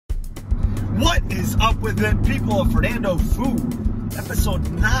What is up with it, people of Fernando Food?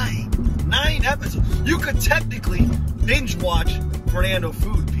 Episode 9. 9 episodes. You could technically binge watch Fernando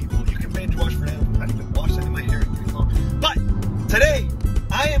Food, people. You can binge watch Fernando Food. I didn't even watch that in my hair pretty long. But today,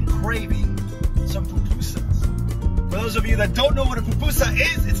 I am craving some pupusas. For those of you that don't know what a pupusa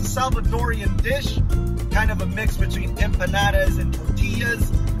is, it's a Salvadorian dish. Kind of a mix between empanadas and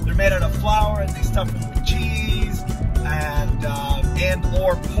tortillas. They're made out of flour and they stuff them with cheese and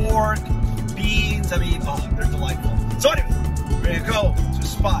or pork, beans. I mean, oh, they're delightful. So anyway, we're gonna go to a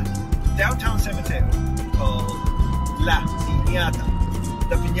spot downtown San Mateo called La Piñata.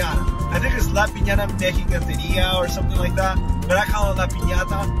 La Piñata. I think it's La Piñata Mexicateria or something like that, but I call it La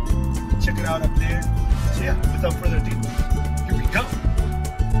Piñata. Check it out up there. So yeah, without further ado, here we go.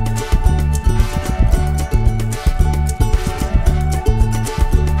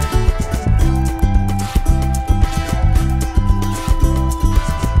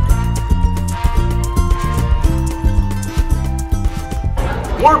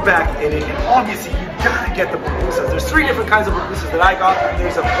 We're back in it, and obviously you gotta get the pupusas. There's 3 different kinds of pupusas that I got, and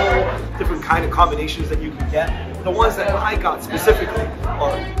there's a whole different kind of combinations that you can get. The ones that I got specifically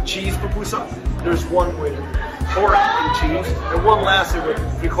are cheese pupusa. There's one with pork and cheese, and one lastly with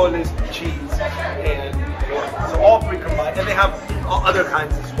frijoles, cheese, and pork. So all 3 combined, and they have other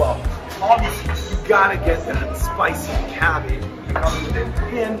kinds as well. Obviously, you gotta get that spicy cabbage that comes with it,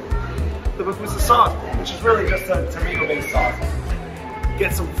 and the pupusa sauce, which is really just a tomato-based sauce.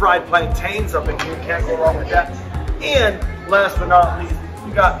 Get some fried plantains up in here, can't go wrong with that. And last but not least,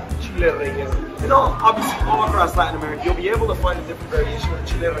 you got chile relleno. You know, obviously all across Latin America, you'll be able to find a different variation of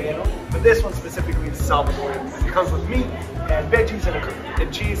chile relleno, but this one specifically is Salvadorian. It comes with meat and veggies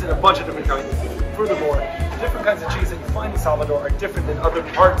and cheese and a bunch of different kinds of food. Furthermore, the different kinds of cheese that you find in Salvador are different than other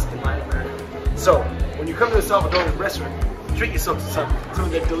parts in Latin America. So, when you come to a Salvadorian restaurant, treat yourself to some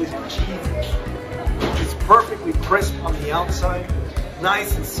of that delicious cheese, which is perfectly crisp on the outside,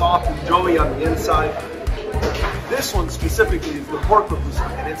 nice and soft and doughy on the inside. This one specifically is the pork pupusa,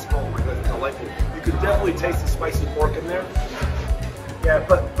 and it's, oh my god, it's delightful. You could definitely taste the spicy pork in there. Yeah,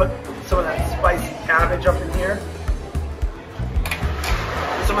 put some of that spicy cabbage up in here.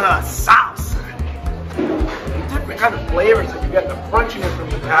 Put some of that sauce. The different kind of flavors that you get, the crunchiness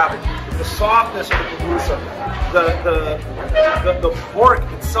from the cabbage, the softness of the pupusa, the pork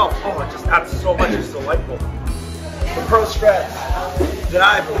itself. Oh, it just adds so much. It's delightful. The pro stress that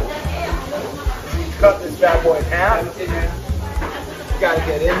I believe. You cut this bad boy in half. You gotta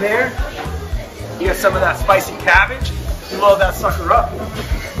get in there. You get some of that spicy cabbage. You load that sucker up.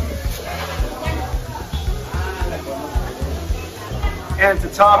 And to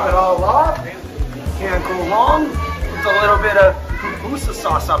top it all off, can't go wrong with a little bit of pupusa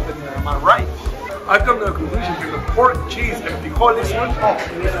sauce up in there. Am I right? I've come to a conclusion here. The pork, cheese, and frijoles, oh,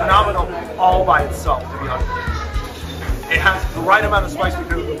 is phenomenal all by itself, to be honest. It has the right amount of spice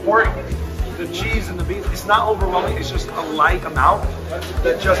because of the pork, the cheese, and the beans. It's not overwhelming, it's just a light amount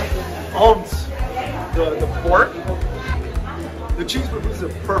that just owns the pork. The cheese pupusa is a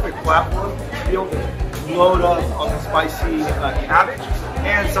perfect platform to be able to load up on the spicy cabbage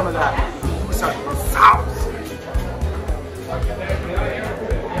and some of that pupusa sauce.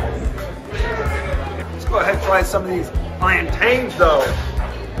 Let's go ahead and try some of these plantains though.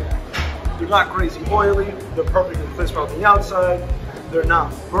 They're not crazy oily, they're perfectly crisp on the outside, they're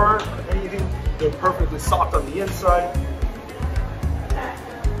not burnt or anything, they're perfectly soft on the inside.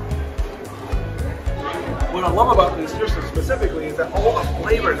 What I love about this dish specifically is that all the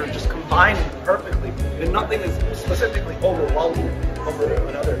flavors are just combining perfectly, and nothing is specifically overwhelming over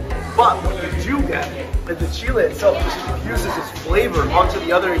another. But what you do get is the chile itself just infuses its flavor onto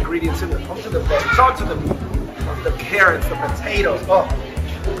the other ingredients in there, onto the veg, onto the carrots, the potatoes. Oh.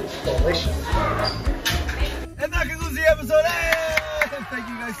 Delicious. And that concludes the episode. Hey! Thank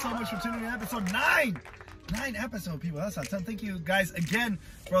you guys so much for tuning in to episode 9. 9 episode, people. That's a ton. Thank you guys again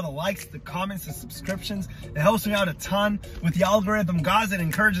for all the likes, the comments, the subscriptions. It helps me out a ton with the algorithm, guys. It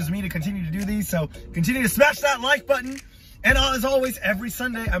encourages me to continue to do these. So continue to smash that like button. And as always, every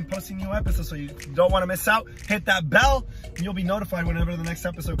Sunday I'm posting new episodes, so you don't want to miss out. Hit that bell, and you'll be notified whenever the next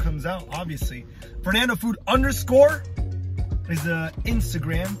episode comes out. Obviously, FernandoFood_ is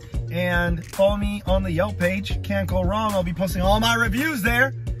Instagram, and follow me on the Yelp page. Can't go wrong. I'll be posting all my reviews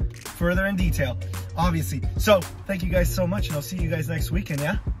there further in detail, obviously. So thank you guys so much, and I'll see you guys next weekend,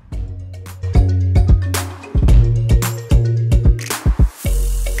 yeah?